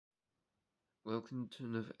Welcome to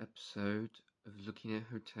another episode of Looking at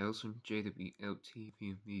Hotels on JWLTV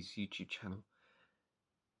and Me's YouTube channel.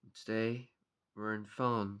 Today we're in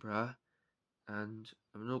Farnborough and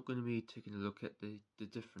I'm not going to be taking a look at the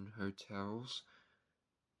different hotels.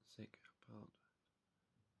 Let's take about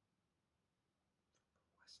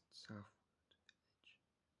West South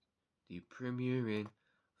the Premier Inn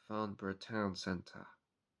Farnborough Town Centre.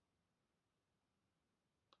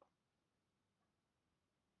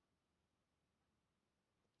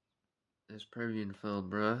 There's Premier Inn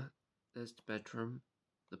Farnborough, there's the bedroom,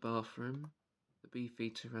 the bathroom, the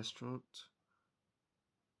Beefeater restaurant.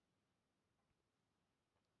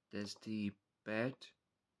 There's the bed,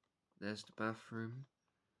 there's the bathroom,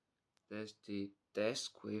 there's the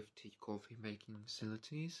desk with tea coffee making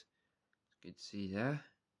facilities. You can see there.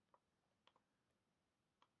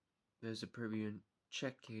 There's the Premier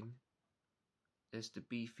check-in. There's the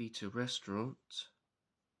Beefeater restaurant.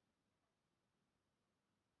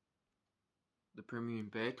 The Premier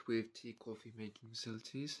bed with tea coffee making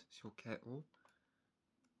facilities. It's your kettle.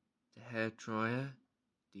 The hair dryer.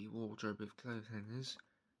 The wardrobe with clothes hangers.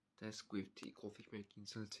 Desk with tea coffee making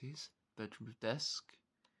facilities. Bedroom with desk.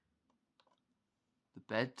 The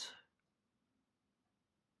bed.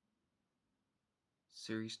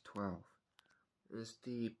 Series 12. There's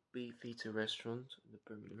the Beefeater restaurant in the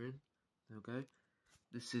Premier Inn. There we go.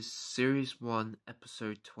 This is Series 1,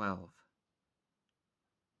 Episode 12.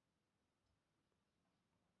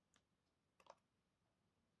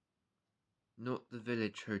 Not the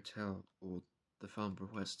Village Hotel or the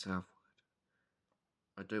Farnborough West Southwood.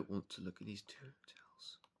 I don't want to look at these two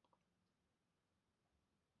hotels.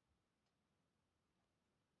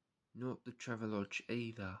 Not the Travelodge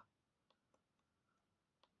either.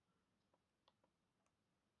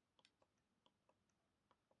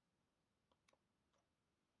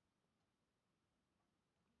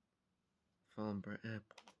 Farnborough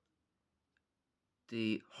Airport.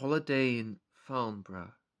 The Holiday Inn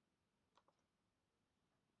Farnborough.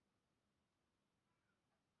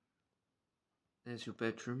 There's your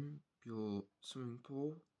bedroom, your swimming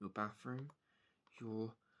pool, your bathroom,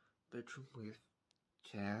 your bedroom with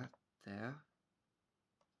chair there.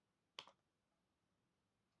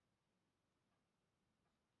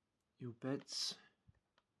 Your beds.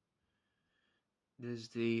 There's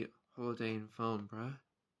the Holiday Inn Farnborough.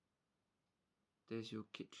 There's your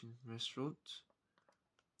kitchen restaurant.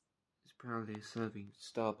 It's proudly serving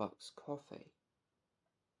Starbucks coffee.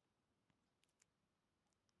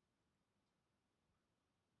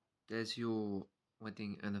 There's your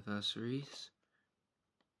wedding anniversaries.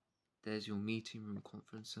 There's your meeting room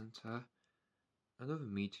conference centre. Another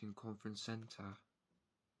meeting conference centre.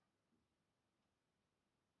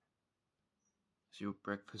 There's your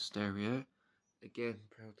breakfast area. Again,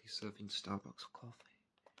 proudly serving Starbucks coffee.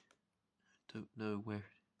 I don't know where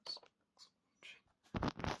it